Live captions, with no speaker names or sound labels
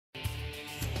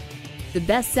The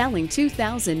best-selling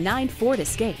 2009 Ford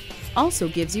Escape also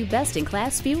gives you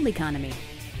best-in-class fuel economy.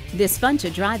 This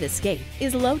fun-to-drive Escape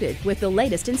is loaded with the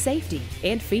latest in safety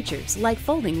and features like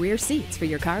folding rear seats for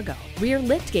your cargo, rear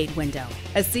liftgate window,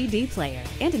 a CD player,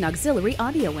 and an auxiliary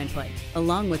audio input,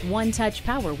 along with one-touch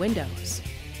power windows.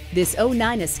 This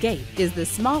 '09 Escape is the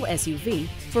small SUV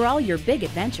for all your big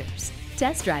adventures.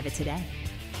 Test drive it today.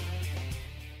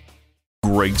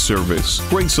 Great service,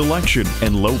 great selection,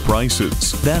 and low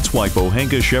prices. That's why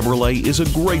Pohanka Chevrolet is a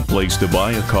great place to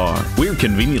buy a car. We're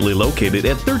conveniently located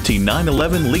at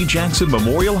 13911 Lee Jackson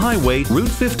Memorial Highway, Route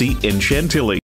 50 in Chantilly.